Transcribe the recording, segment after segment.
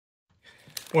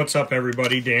What's up,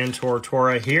 everybody? Dan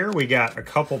Tortora here. We got a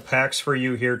couple packs for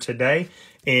you here today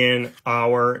in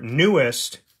our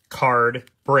newest card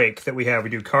break that we have. We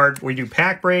do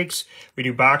pack breaks, we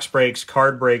do box breaks,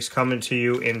 card breaks coming to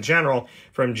you in general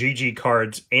from GG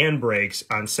Cards and Breaks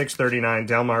on 639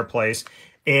 Delmar Place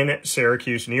in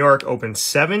Syracuse, New York. Open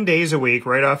 7 days a week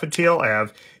right off of Teal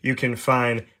Ave. You can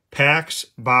find packs,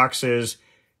 boxes,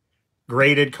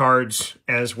 graded cards,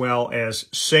 as well as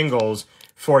singles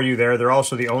for you there. They're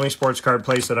also the only sports card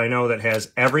place that I know that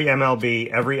has every MLB,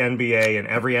 every NBA, and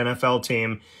every NFL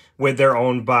team with their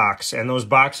own box. And those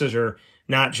boxes are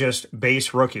not just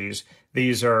base rookies.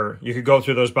 These are, you could go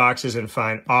through those boxes and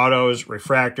find autos,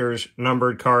 refractors,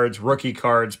 numbered cards, rookie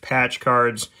cards, patch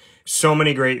cards, so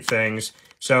many great things.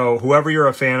 So whoever you're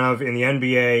a fan of in the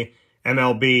NBA,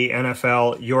 MLB,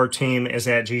 NFL, your team is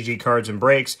at GG Cards and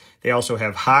Breaks. They also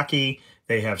have hockey,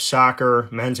 they have soccer,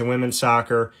 men's and women's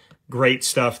soccer. Great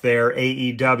stuff there.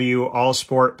 AEW, all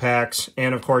sport packs.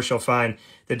 And, of course, you'll find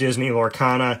the Disney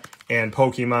Lorcana and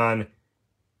Pokemon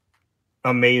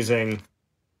amazing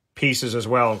pieces as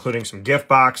well, including some gift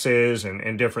boxes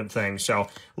and different things. So,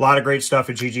 a lot of great stuff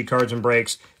at GG Cards and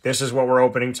Breaks. This is what we're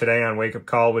opening today on Wake Up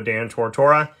Call with Dan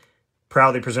Tortora.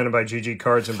 Proudly presented by GG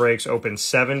Cards and Breaks. Open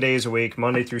 7 days a week,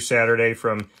 Monday through Saturday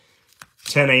from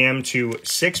 10 a.m. to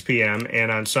 6 p.m.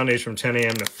 and on Sundays from 10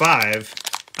 a.m. to 5.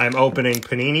 I'm opening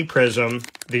Panini Prizm.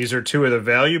 These are two of the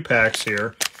value packs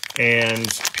here. And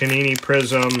Panini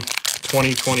Prizm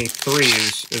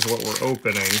 2023s is what we're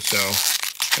opening. So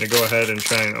I'm going to go ahead and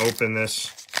try and open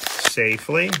this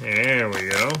safely. There we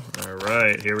go. All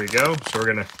right, here we go. So we're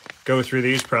going to go through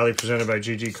these, probably presented by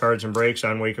GG Cards and Breaks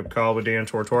on Wake Up Call with Dan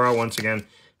Tortora. Once again,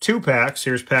 2 packs.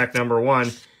 Here's pack number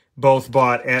 1, both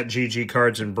bought at GG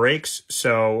Cards and Breaks.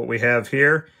 So what we have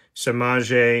here,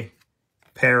 Samaje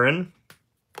Perrin.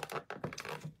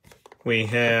 We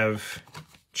have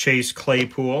Chase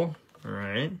Claypool, all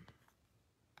right.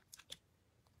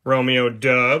 Romeo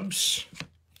Dubs.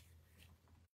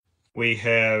 We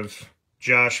have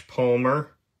Josh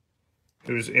Palmer,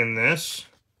 who's in this.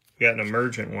 We got an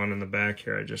emergent one in the back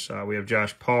here I just saw. We have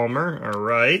Josh Palmer, all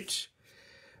right.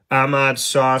 Ahmad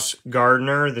Sauce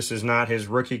Gardner. This is not his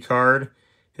rookie card.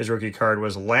 His rookie card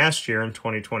was last year in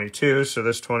 2022, so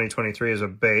this 2023 is a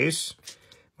base.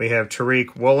 We have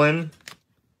Tariq Woolen,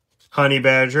 Honey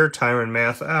Badger, Tyrann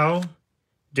Mathieu,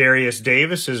 Darius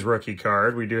Davis's rookie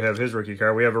card. We do have his rookie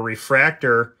card. We have a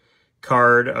refractor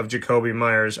card of Jacoby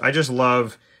Myers. I just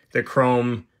love the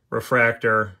chrome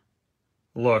refractor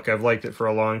look. I've liked it for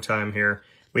a long time here.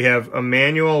 We have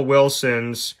Emmanuel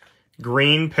Wilson's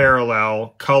green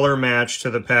parallel color match to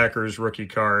the Packers rookie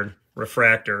card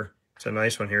refractor. It's a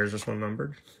nice one here. Is this one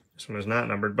numbered? This one is not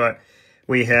numbered, but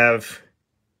we have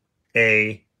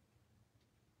a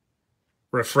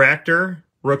refractor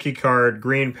rookie card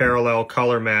green parallel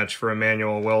color match for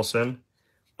Emmanuel Wilson.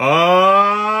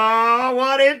 Oh,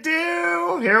 what'd it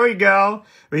do? Here we go.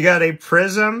 We got a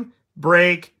Prizm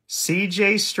break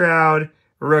CJ Stroud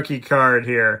rookie card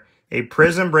here. A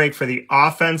Prizm break for the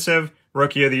offensive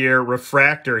rookie of the year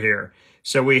refractor here.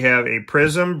 So we have a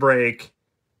Prizm break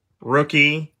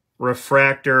rookie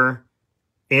refractor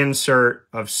insert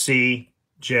of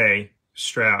CJ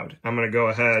Stroud. I'm going to go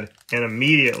ahead and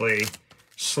immediately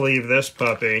sleeve this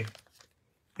puppy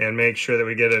and make sure that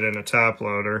we get it in a top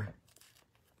loader.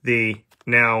 The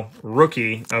now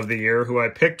rookie of the year, who I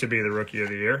picked to be the rookie of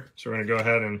the year. So we're going to go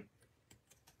ahead and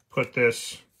put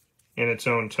this in its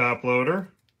own top loader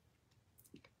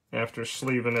after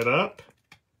sleeving it up.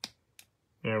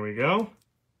 There we go.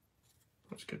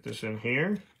 Let's get this in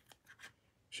here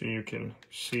so you can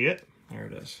see it. There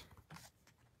it is.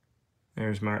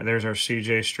 There's our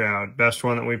CJ Stroud. Best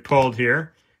one that we pulled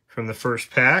here from the first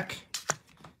pack.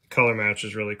 Color match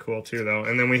is really cool too, though.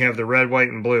 And then we have the red, white,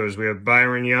 and blues. We have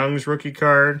Byron Young's rookie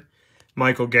card,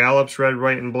 Michael Gallup's red,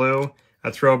 white, and blue,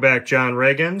 a throwback John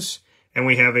Riggins, and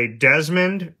we have a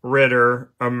Desmond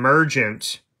Ridder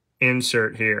emergent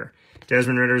insert here.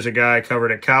 Desmond Ridder is a guy I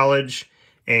covered at college,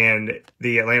 and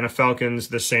the Atlanta Falcons,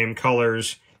 the same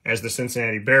colors as the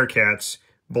Cincinnati Bearcats,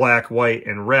 black, white,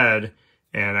 and red.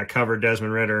 And I covered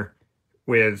Desmond Ridder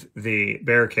with the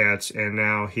Bearcats, and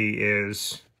now he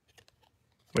is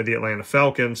with the Atlanta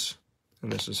Falcons,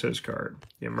 and this is his card,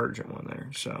 the emergent one there.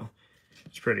 So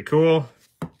it's pretty cool.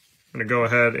 I'm going to go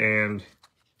ahead and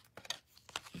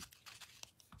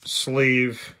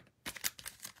sleeve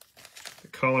the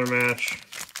color match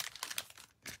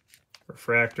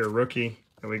refractor rookie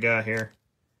that we got here.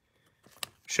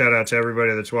 Shout out to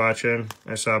everybody that's watching.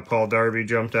 I saw Paul Darby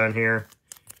jumped on here.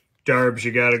 Darbs,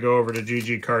 you got to go over to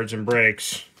GG Cards and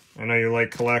Breaks. I know you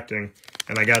like collecting,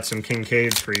 and I got some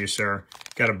Kincaids for you, sir.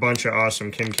 Got a bunch of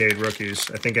awesome Kincaid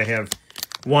rookies. I think I have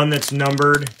one that's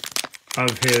numbered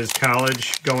of his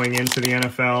college going into the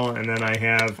NFL, and then I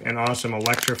have an awesome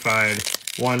electrified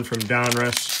one from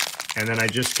Donruss, and then I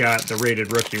just got the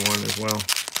rated rookie one as well.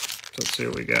 So let's see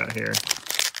what we got here.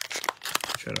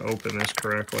 Try to open this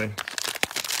correctly.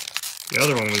 The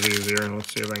other one was easier, and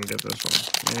let's see if I can get this one.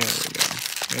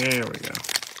 There we go.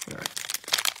 All right.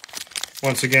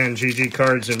 Once again, GG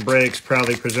Cards and Breaks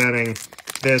proudly presenting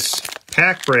this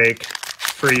pack break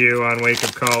for you on Wake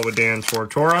Up Call with Dan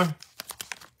Tortora.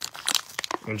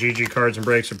 And GG Cards and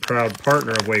Breaks, a proud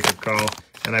partner of Wake Up Call.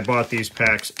 And I bought these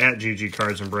packs at GG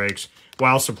Cards and Breaks.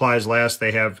 While supplies last,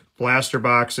 they have blaster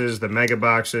boxes, the mega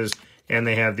boxes, and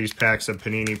they have these packs of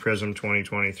Panini Prizm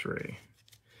 2023.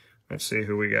 Let's see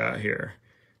who we got here.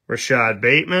 Rashad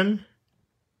Bateman.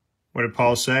 What did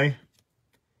Paul say?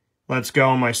 Let's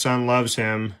go. My son loves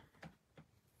him.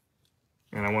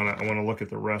 And I want to look at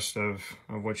the rest of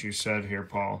what you said here,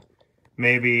 Paul.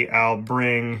 Maybe I'll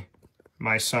bring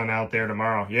my son out there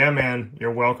tomorrow. Yeah, man,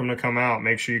 you're welcome to come out.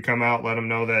 Make sure you come out. Let him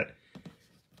know that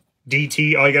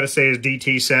DT, all you got to say is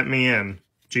DT sent me in.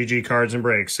 GG Cards and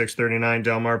Breaks, 639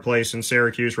 Delmar Place in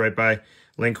Syracuse, right by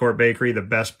Linkcourt Bakery, the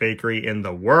best bakery in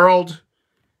the world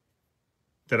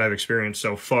that I've experienced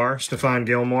so far. Stephon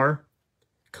Gilmore,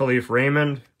 Khalif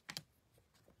Raymond,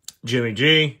 Jimmy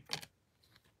G,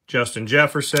 Justin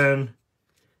Jefferson,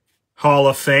 Hall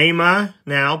of Famer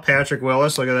now, Patrick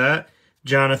Willis, look at that.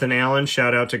 Jonathan Allen,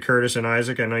 shout out to Curtis and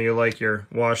Isaac. I know you like your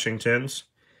Washingtons.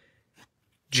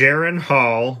 Jaron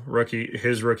Hall,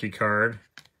 his rookie card.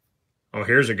 Oh,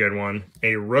 here's a good one.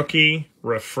 A rookie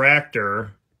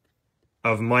refractor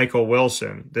of Michael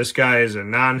Wilson. This guy is a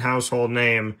non-household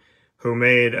name who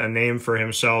made a name for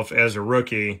himself as a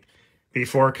rookie.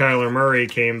 Before Kyler Murray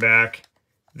came back,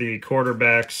 the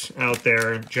quarterbacks out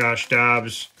there, Josh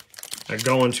Dobbs,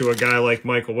 going to a guy like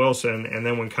Michael Wilson. And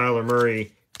then when Kyler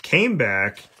Murray came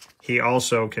back, he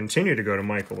also continued to go to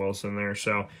Michael Wilson there.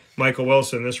 So Michael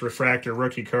Wilson, this refractor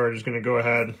rookie card is going to go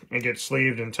ahead and get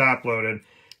sleeved and top-loaded,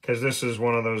 because this is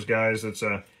one of those guys that's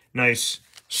a nice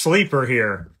sleeper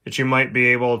here that you might be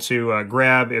able to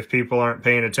grab if people aren't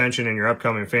paying attention in your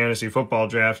upcoming fantasy football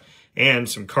draft, and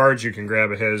some cards you can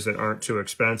grab of his that aren't too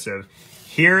expensive.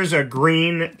 Here's a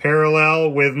green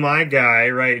parallel with my guy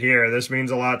right here. This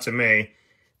means a lot to me.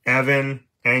 Evan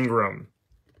Engram.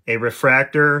 A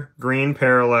refractor green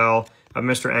parallel of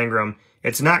Mr. Engram.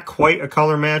 It's not quite a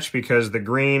color match because the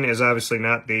green is obviously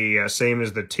not the same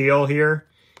as the teal here,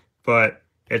 but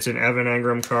it's an Evan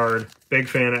Engram card. Big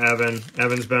fan of Evan.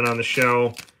 Evan's been on the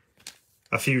show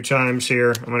a few times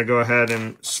here. I'm going to go ahead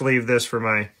and sleeve this for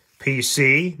my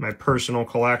PC, my personal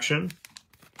collection.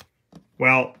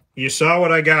 Well, you saw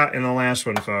what I got in the last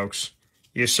one, folks.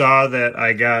 You saw that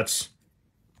I got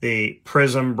the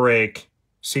Prizm Break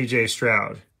CJ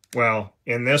Stroud. Well,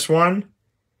 in this one,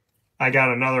 I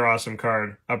got another awesome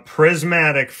card. A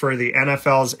prismatic for the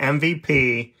NFL's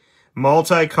MVP,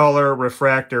 multicolor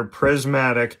refractor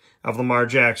prismatic of Lamar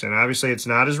Jackson. Obviously, it's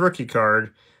not his rookie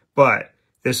card, but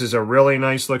this is a really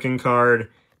nice looking card.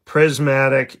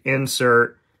 Prismatic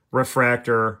insert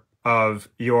refractor of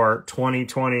your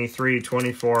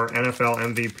 2023-24 NFL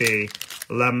MVP,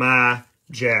 Lamar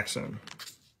Jackson.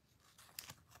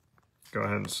 Go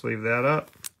ahead and sleeve that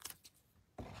up.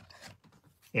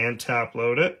 And top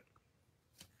load it.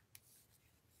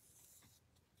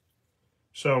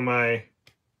 So my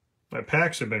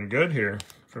packs have been good here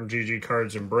from GG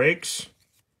Cards and Breaks.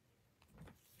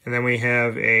 And then we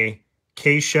have a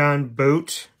Keyshawn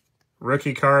Boot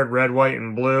rookie card, red, white,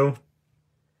 and blue.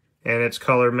 And it's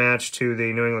color matched to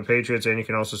the New England Patriots, and you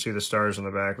can also see the stars on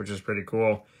the back, which is pretty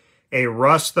cool. A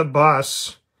Russ the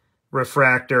Bus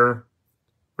refractor,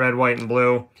 red, white, and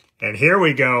blue. And here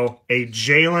we go, a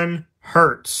Jalen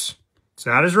Hurts. It's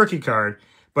not his rookie card,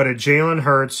 but a Jalen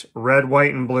Hurts red,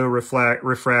 white, and blue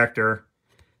refractor.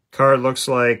 Card looks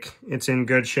like it's in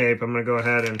good shape. I'm going to go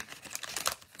ahead and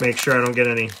make sure I don't get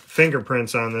any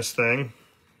fingerprints on this thing.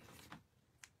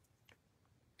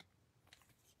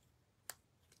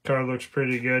 Card looks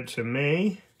pretty good to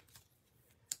me.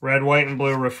 Red, white, and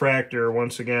blue refractor,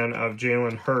 once again, of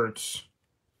Jalen Hurts.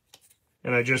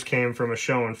 And I just came from a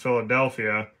show in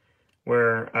Philadelphia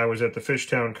where I was at the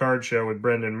Fishtown Card Show with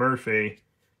Brendan Murphy,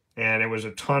 and it was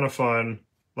a ton of fun.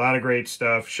 A lot of great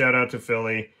stuff. Shout out to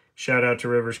Philly. Shout out to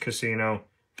Rivers Casino.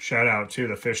 Shout out to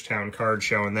the Fishtown Card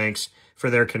Show, and thanks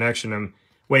for their connection. And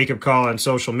Wake Up Call on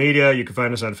social media. You can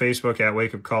find us on Facebook at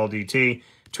Wake Up Call DT,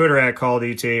 Twitter at Call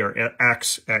DT, or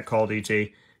X at Call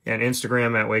DT, and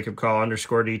Instagram at Wake Up Call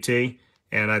 _DT.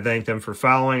 And I thank them for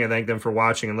following. I thank them for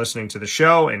watching and listening to the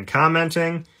show and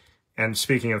commenting. And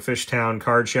speaking of Fishtown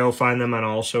Card Show, find them on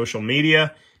all social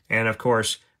media. And, of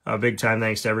course, a big time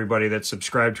thanks to everybody that's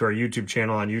subscribed to our YouTube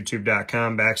channel on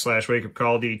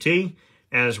youtube.com/wakeupcalldt,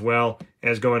 as well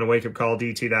as going to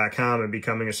wakeupcalldt.com and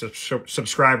becoming a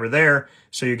subscriber there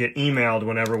so you get emailed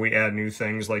whenever we add new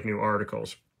things like new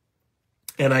articles.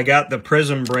 And I got the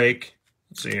Prizm break.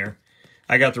 Let's see here.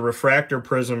 I got the Refractor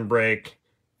Prizm break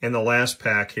in the last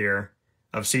pack here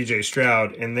of C.J.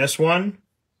 Stroud. In this one,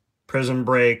 Prizm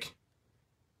break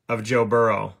of Joe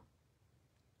Burrow.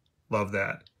 Love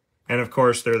that. And, of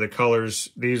course, they're the colors.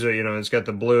 These are, you know, it's got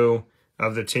the blue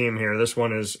of the team here. This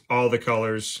one is all the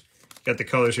colors. Got the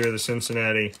colors here, the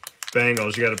Cincinnati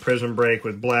Bengals. You got a Prizm break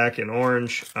with black and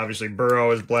orange. Obviously,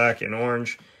 Burrow is black and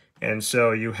orange. And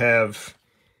so you have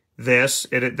this.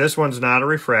 This one's not a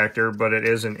refractor, but it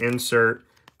is an insert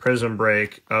Prizm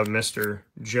break of Mr.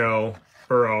 Joe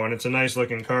Burrow. And it's a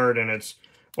nice-looking card, and it's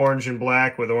orange and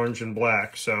black with orange and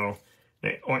black. So,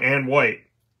 and white.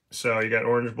 So you got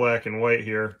orange, black, and white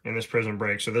here in this Prizm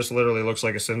break. So this literally looks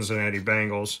like a Cincinnati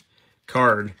Bengals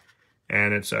card,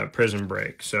 and it's a Prizm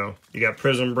break. So you got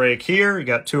Prizm break here. You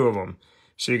got two of them.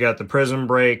 So you got the Prizm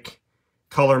break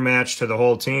color match to the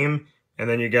whole team, and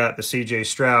then you got the C.J.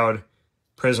 Stroud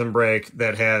Prizm break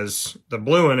that has the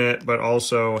blue in it, but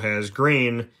also has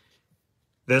green.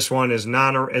 This one is a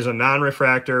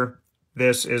non-refractor.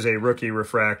 This is a rookie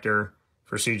refractor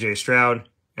for C.J. Stroud,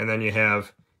 and then you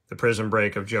have the Prizm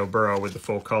break of Joe Burrow with the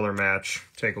full color match.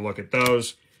 Take a look at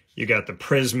those. You got the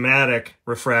prismatic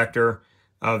refractor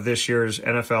of this year's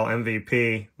NFL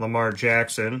MVP, Lamar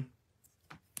Jackson.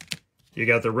 You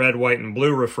got the red, white, and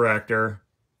blue refractor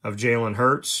of Jalen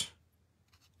Hurts.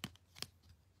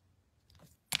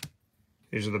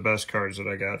 These are the best cards that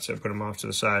I got, so I put them off to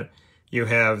the side. You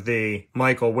have the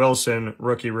Michael Wilson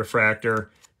rookie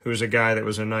refractor, who's a guy that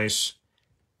was a nice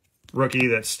rookie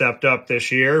that stepped up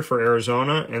this year for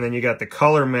Arizona. And then you got the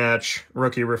color match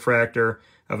rookie refractor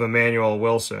of Emmanuel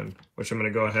Wilson, which I'm going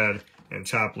to go ahead and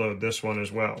top load this one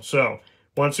as well. So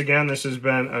once again, this has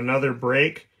been another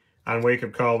break on Wake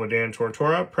Up Call with Dan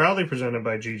Tortora, proudly presented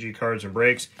by GG Cards and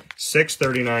Breaks,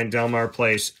 639 Delmar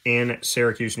Place in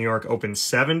Syracuse, New York. Open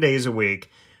 7 days a week,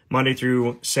 Monday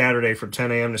through Saturday from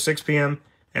 10 a.m. to 6 p.m.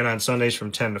 and on Sundays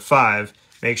from 10 to 5.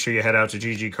 Make sure you head out to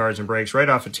GG Cards and Breaks right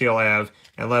off of Teal Ave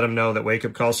and let them know that Wake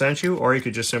Up Call sent you, or you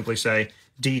could just simply say,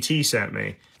 DT sent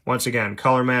me. Once again,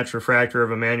 color match refractor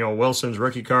of Emmanuel Wilson's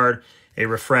rookie card, a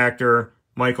refractor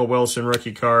Michael Wilson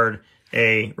rookie card,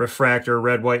 a refractor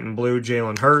red, white, and blue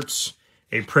Jalen Hurts,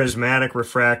 a prismatic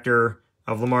refractor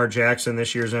of Lamar Jackson,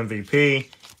 this year's MVP,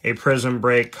 a Prizm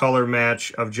break color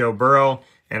match of Joe Burrow,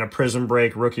 and a Prizm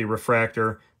break rookie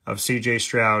refractor of C.J.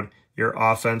 Stroud, your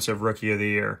offensive rookie of the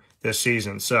year this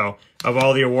season. So of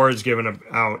all the awards given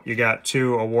out, you got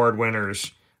 2 award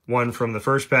winners, one from the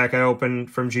first pack I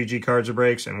opened from GG Cards and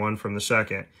Breaks and one from the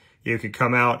second. You could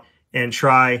come out and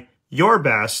try your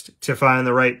best to find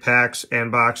the right packs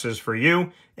and boxes for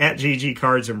you at GG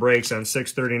Cards and Breaks on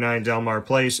 639 Delmar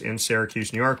Place in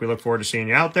Syracuse, New York. We look forward to seeing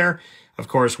you out there. Of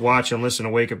course, watch and listen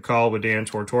to Wake Up Call with Dan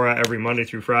Tortora every Monday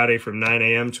through Friday from 9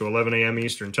 a.m. to 11 a.m.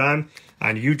 Eastern Time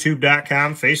on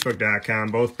youtube.com, facebook.com,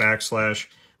 both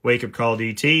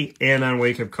 /WakeUpCallDT, and on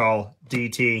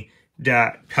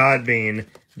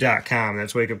wakeupcalldt.podbean.com.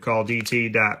 That's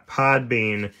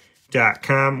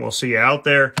wakeupcalldt.podbean.com. We'll see you out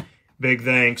there. Big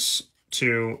thanks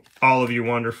to all of you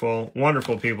wonderful,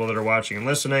 wonderful people that are watching and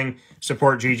listening.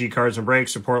 Support GG Cards and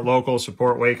Breaks, support local,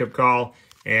 support Wake Up Call.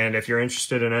 And if you're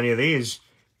interested in any of these,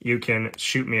 you can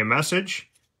shoot me a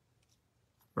message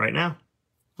right now.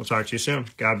 We'll talk to you soon.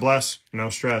 God bless.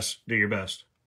 No stress. Do your best.